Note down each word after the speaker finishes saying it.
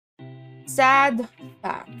Sad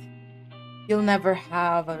fact, you'll never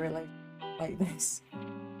have a relationship like this.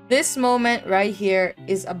 This moment right here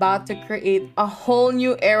is about to create a whole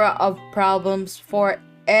new era of problems for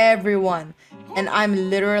everyone. And I'm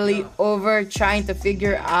literally over trying to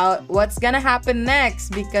figure out what's gonna happen next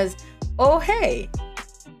because, oh hey,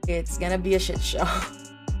 it's gonna be a shit show.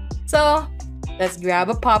 So, let's grab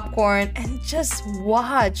a popcorn and just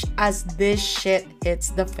watch as this shit hits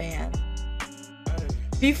the fan.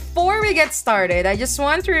 Before we get started, I just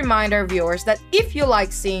want to remind our viewers that if you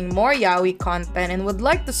like seeing more yaoi content and would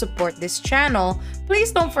like to support this channel,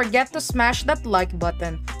 please don't forget to smash that like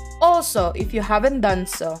button. Also, if you haven't done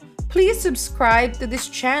so, please subscribe to this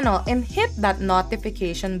channel and hit that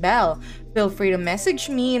notification bell. Feel free to message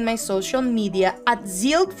me in my social media at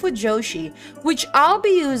ZealedFujoshi, which I'll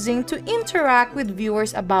be using to interact with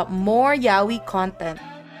viewers about more yaoi content.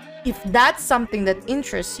 If that's something that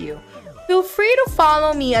interests you, feel free to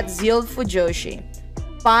follow me at ZealedFujoshi.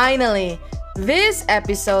 Finally, this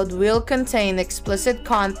episode will contain explicit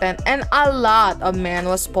content and a lot of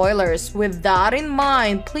manhwa spoilers. With that in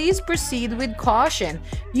mind, please proceed with caution.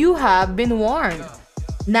 You have been warned.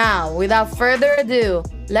 Now, without further ado,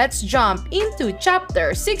 let's jump into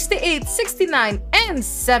chapter 68, 69, and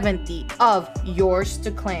 70 of Yours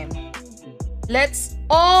to Claim. Let's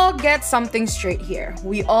all get something straight here.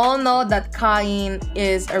 We all know that Cain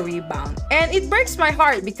is a rebound. And it breaks my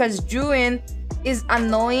heart because Juin is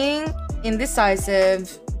annoying,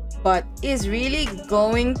 indecisive, but is really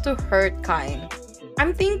going to hurt Cain.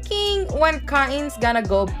 I'm thinking when Cain's gonna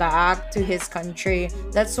go back to his country,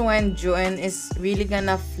 that's when Juin is really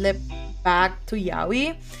gonna flip back to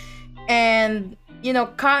yaoi. And, you know,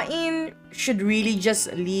 Cain should really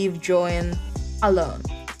just leave Juin alone.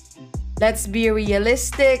 Let's be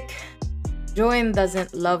realistic. Juin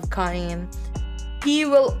doesn't love Cain. He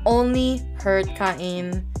will only hurt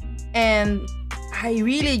Cain. And I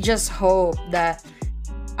really just hope that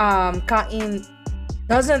Cain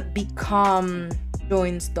doesn't become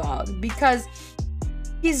Juin's dog because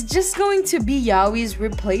he's just going to be Yaoi's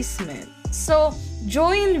replacement. So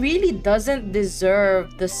Juin really doesn't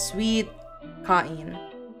deserve the sweet Cain.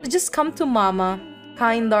 So just come to mama.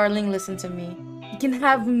 Cain, darling, listen to me. You can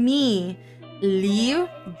have me leave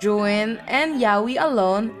Juin and Yaoi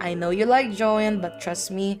alone. I know you like Juin, but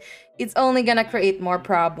trust me, it's only gonna create more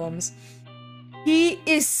problems. He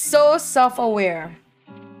is so self-aware.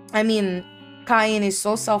 I mean, Cain is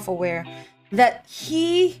so self-aware that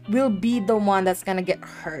he will be the one that's gonna get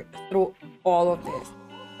hurt through all of this.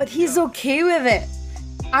 But he's okay with it.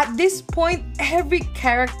 At this point, every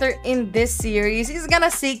character in this series is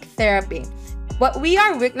gonna seek therapy. What we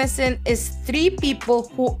are witnessing is 3 people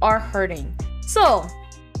who are hurting. So,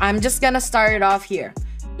 I'm just gonna start it off here.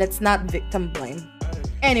 Let's not victim blame.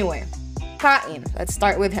 Anyway, Cain, let's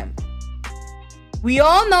start with him. We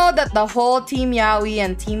all know that the whole Team Yaoi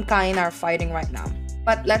and Team Cain are fighting right now.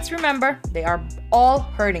 But let's remember, they are all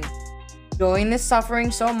hurting. Juin is suffering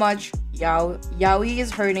so much, Yaoi is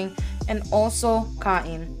hurting, and also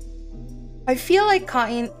Cain. I feel like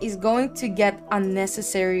Cain is going to get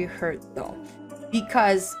unnecessary hurt though.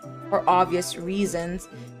 Because, for obvious reasons,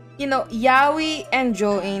 you know, Yaoi and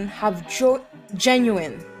Juin have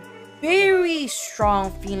genuine, very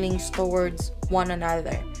strong feelings towards one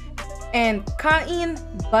another. And Cain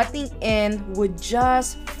butting in would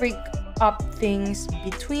just freak up things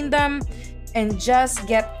between them and just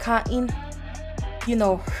get Cain, you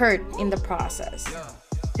know, hurt in the process.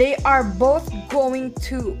 They are both going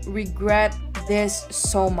to regret this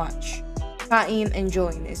so much. Cain and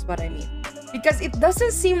Juin is what I mean. Because it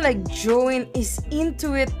doesn't seem like Juin is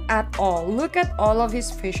into it at all. Look at all of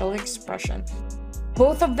his facial expression.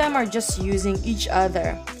 Both of them are just using each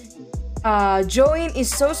other. Juin is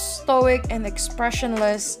so stoic and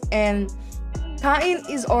expressionless, and Cain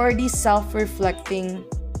is already self-reflecting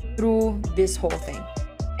through this whole thing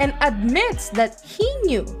and admits that he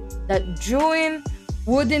knew that Juin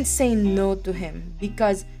wouldn't say no to him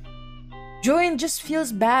because Juin just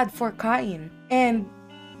feels bad for Cain, and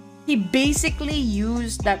he basically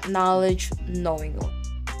used that knowledge knowingly.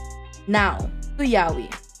 Now, to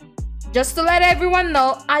Yaoi. Just to let everyone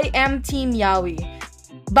know, I am Team Yaoi.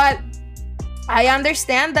 But I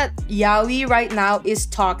understand that Yaoi right now is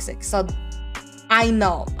toxic. So I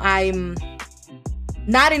know I'm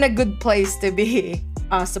not in a good place to be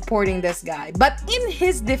supporting this guy. But in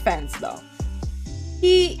his defense though,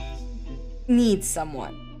 he needs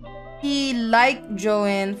someone. He liked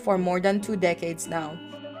Juin for more than 2 decades now.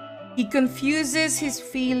 He confuses his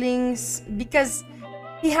feelings because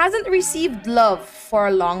he hasn't received love for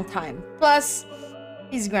a long time. Plus,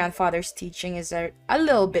 his grandfather's teaching is a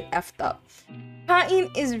little bit effed up.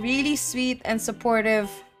 Kain is really sweet and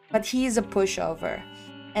supportive, but he is a pushover.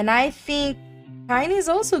 And I think Kain is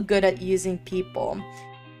also good at using people.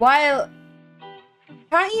 While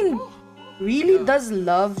Kain really does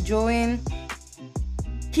love Join,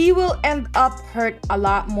 he will end up hurt a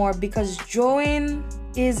lot more because Join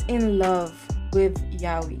is in love with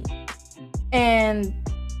Yaoi. And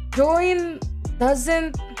Join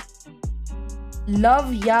doesn't love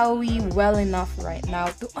Yaoi well enough right now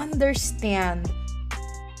to understand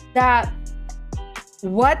that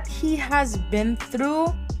what he has been through,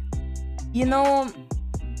 you know,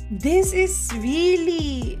 this is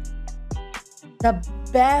really the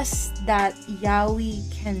best that Yaoi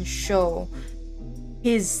can show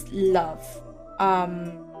his love.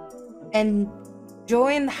 And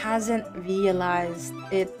Join hasn't realized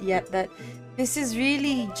it yet that this is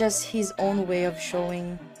really just his own way of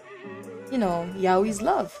showing, you know, Yaoi's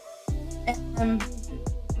love. And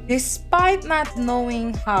despite not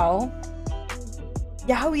knowing how,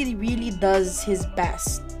 Yaoi really does his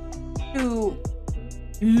best to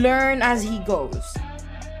learn as he goes.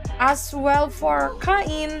 As well for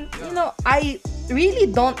Kain, you know, I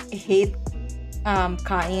really don't hate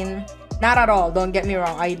Kain. Not at all, don't get me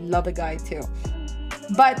wrong. I love the guy too.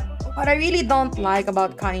 But what I really don't like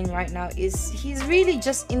about Kain right now is he's really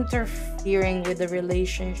just interfering with the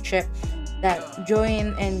relationship that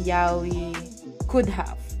Join and Yaoi could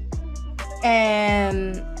have.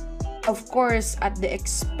 And of course, at the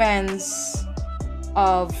expense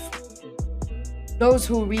of those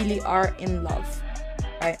who really are in love,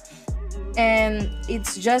 right? And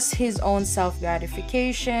it's just his own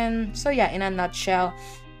self-gratification. So yeah, in a nutshell,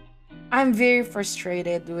 I'm very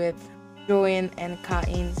frustrated with Join and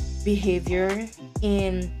Kain's behavior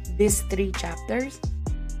in these 3 chapters.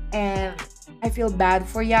 And I feel bad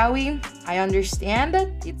for Yaoi. I understand that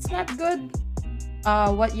it's not good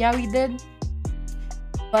what Yaoi did.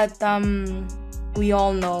 But we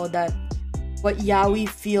all know that what Yaoi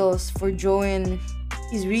feels for Join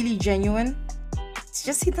is really genuine. It's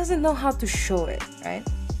just he doesn't know how to show it, right?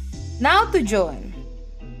 Now to Join.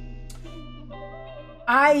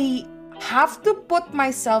 I have to put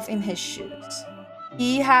myself in his shoes.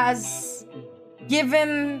 He has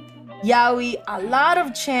given Yaoi a lot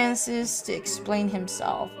of chances to explain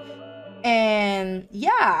himself. And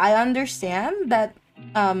yeah, I understand that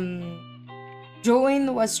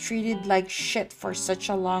Join was treated like shit for such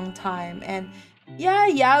a long time. And yeah,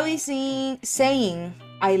 Yaoi saying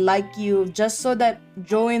I like you just so that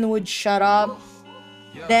Join would shut up.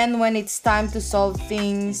 Then when it's time to solve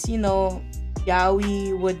things, you know,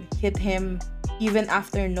 Yaoi would hit him even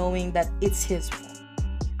after knowing that it's his fault.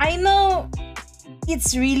 I know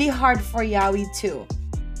it's really hard for Yaoi too.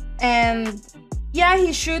 And yeah,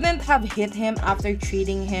 he shouldn't have hit him after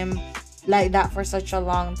treating him like that for such a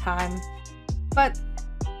long time. But,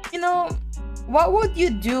 you know, what would you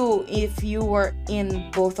do if you were in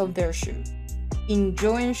both of their shoes? In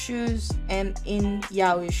Join's shoes and in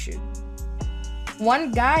Yaoi's shoes.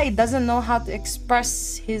 One guy doesn't know how to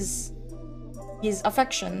express his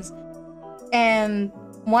affections, and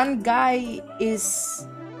one guy is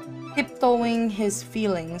tiptoeing his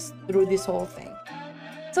feelings through this whole thing.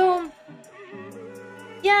 So,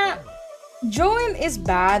 yeah, Join is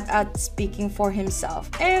bad at speaking for himself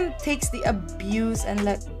and takes the abuse and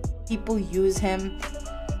let people use him.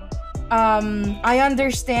 I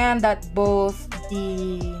understand that both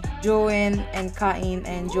the Join and Kain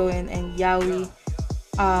and Join and Yaoi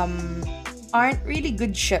aren't really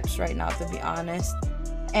good ships right now, to be honest.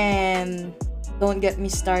 And don't get me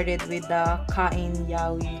started with the Kain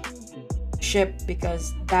Yaoi ship,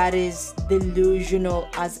 because that is delusional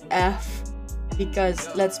as F. Because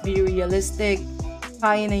let's be realistic,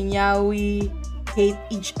 Kain and Yaoi hate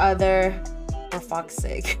each other, for fuck's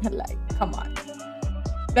sake. Like, come on.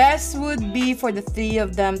 Best would be for the 3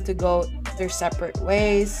 of them to go their separate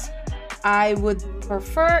ways. I would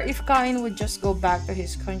prefer if Kain would just go back to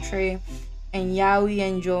his country and Yaoi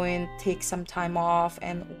and Join take some time off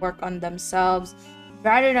and work on themselves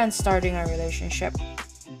rather than starting a relationship.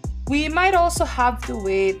 We might also have to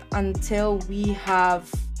wait until we have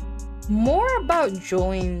more about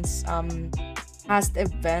Join's past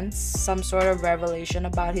events, some sort of revelation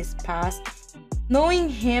about his past. Knowing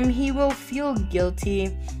him, he will feel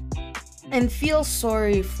guilty and feel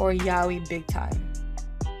sorry for Yaoi big time.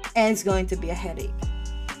 And it's going to be a headache.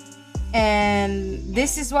 And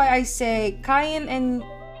this is why I say Kain and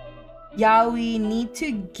Yaoi need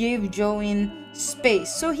to give Join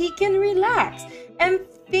space so he can relax and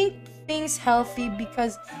think things healthy,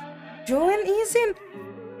 because Join isn't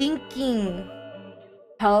thinking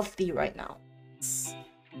healthy right now.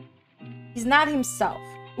 He's not himself.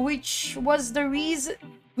 which was the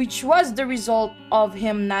result of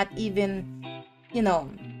him not even, you know,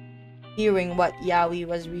 hearing what Yaoi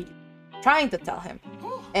was really trying to tell him,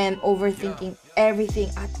 and overthinking everything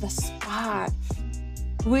at the spot,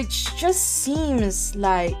 which just seems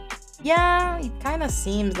like, yeah, it kind of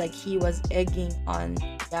seems like he was egging on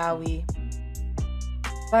Yaoi.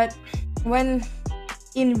 But when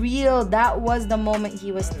in real, that was the moment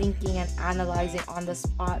he was thinking and analyzing on the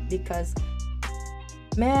spot, because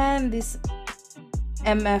man, this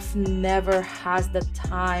MF never has the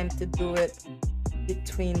time to do it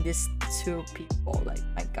between these two people. Like,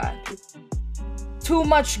 my god, it's too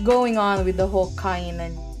much going on with the whole Kain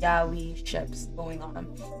and Yaoi ships going on.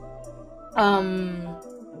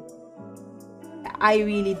 I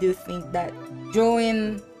really do think that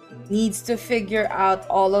Join needs to figure out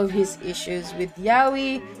all of his issues with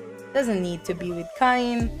Yaoi. Doesn't need to be with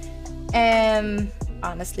Kain. And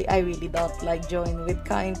honestly, I really don't like Join with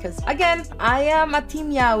Kain, because again, I am a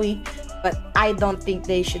team Yaoi, but I don't think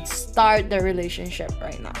they should start the relationship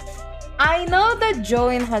right now. I know that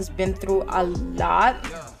Join has been through a lot,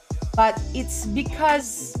 but it's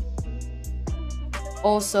because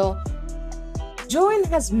also Join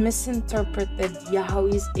has misinterpreted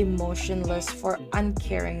Yaoi's emotionless for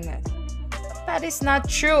uncaringness. But that is not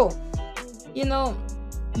true. You know,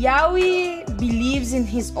 Yaoi believes in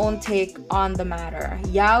his own take on the matter.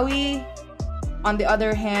 Yaoi, on the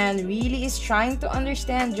other hand, really is trying to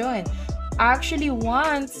understand Join. Actually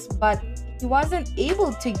wants, but he wasn't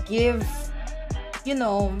able to give, you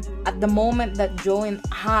know, at the moment that Join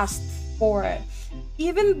asked for it.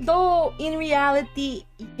 Even though in reality,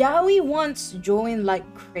 Yaoi wants Join like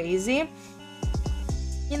crazy.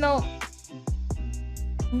 You know,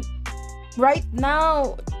 right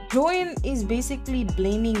now, Join is basically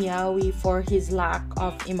blaming Yaoi for his lack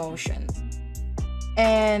of emotions.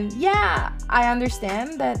 And yeah, I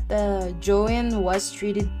understand that Join was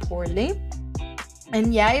treated poorly.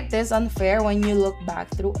 And yeah, it is unfair when you look back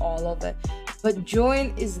through all of it. But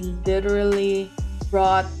Join literally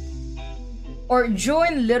brought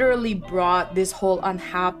this whole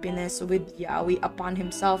unhappiness with Yaoi upon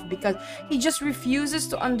himself, because he just refuses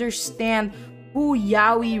to understand who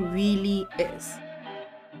Yaoi really is.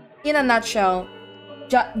 In a nutshell,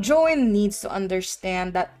 Join needs to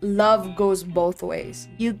understand that love goes both ways.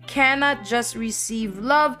 You cannot just receive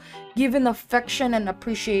love. Given affection and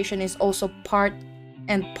appreciation is also part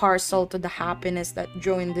and parcel to the happiness that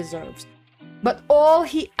Join deserves. But all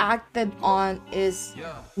he acted on is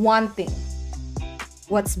one thing: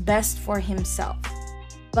 what's best for himself.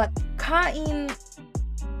 But Kain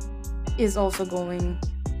is also going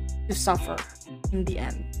to suffer in the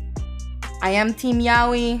end. I am Team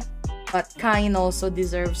Yaoi, but Kain also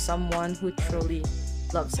deserves someone who truly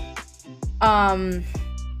loves him.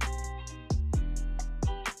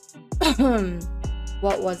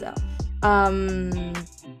 What was that?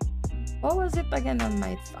 What was it again on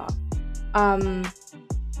my thought?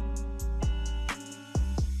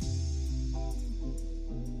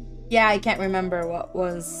 Yeah, I can't remember what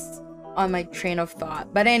was on my train of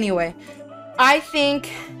thought. But anyway, I think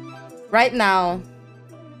right now,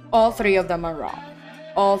 all three of them are wrong.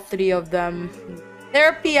 All three of them.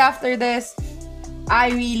 Therapy after this.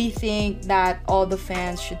 I really think that all the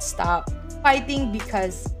fans should stop fighting,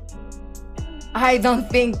 because I don't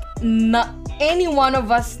think any one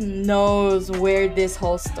of us knows where this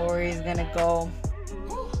whole story is gonna go.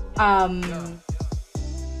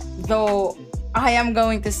 Though I am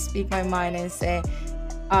going to speak my mind and say,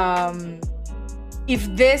 if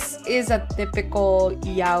this is a typical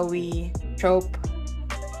Yaoi trope,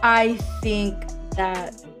 I think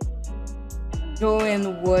that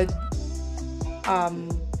Join would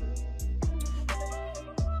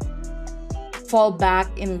fall back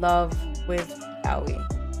in love with Yaoi.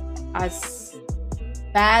 As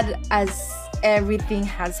bad as everything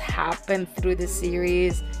has happened through the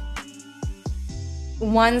series,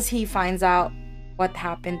 once he finds out what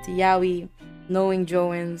happened to Yaoi, knowing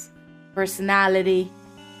Join's personality,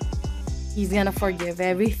 he's gonna forgive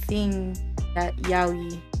everything that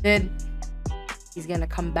Yaoi did. He's gonna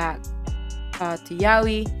come back to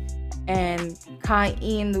Yaoi, and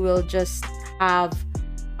Kain will just have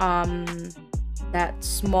that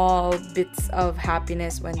small bits of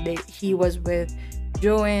happiness when he was with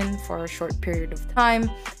Join for a short period of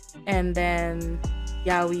time, and then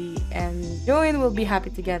Yaoi and Join will be happy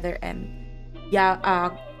together, and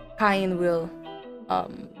Kain will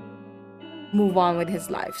move on with his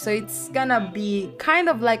life. So it's gonna be kind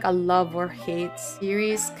of like a love or hate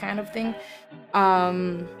series kind of thing.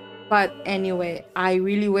 But anyway, I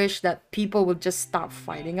really wish that people would just stop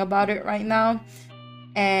fighting about it right now.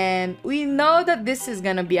 And we know that this is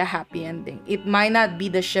gonna be a happy ending. It might not be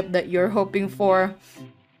the ship that you're hoping for.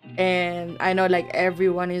 And I know like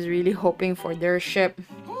everyone is really hoping for their ship.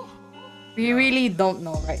 We really don't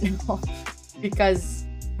know right now. Because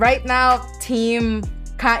right now, Team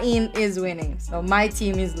Kain is winning. So my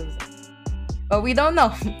team is losing. But we don't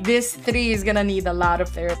know. This 3 is gonna need a lot of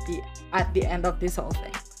therapy at the end of this whole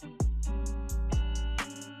thing.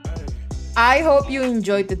 I hope you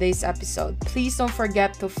enjoyed today's episode. Please don't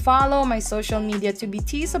forget to follow my social media to be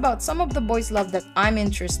teased about some of the boys' love that I'm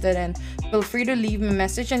interested in. Feel free to leave me a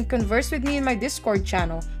message and converse with me in my Discord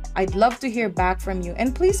channel. I'd love to hear back from you,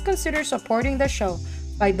 and please consider supporting the show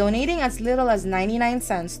by donating as little as 99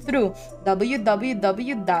 cents through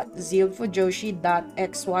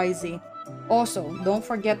www.zealfujoshi.xyz. Also, don't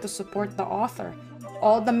forget to support the author.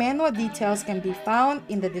 All the manhwa details can be found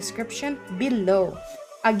in the description below.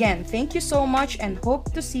 Again, thank you so much and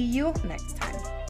hope to see you next time.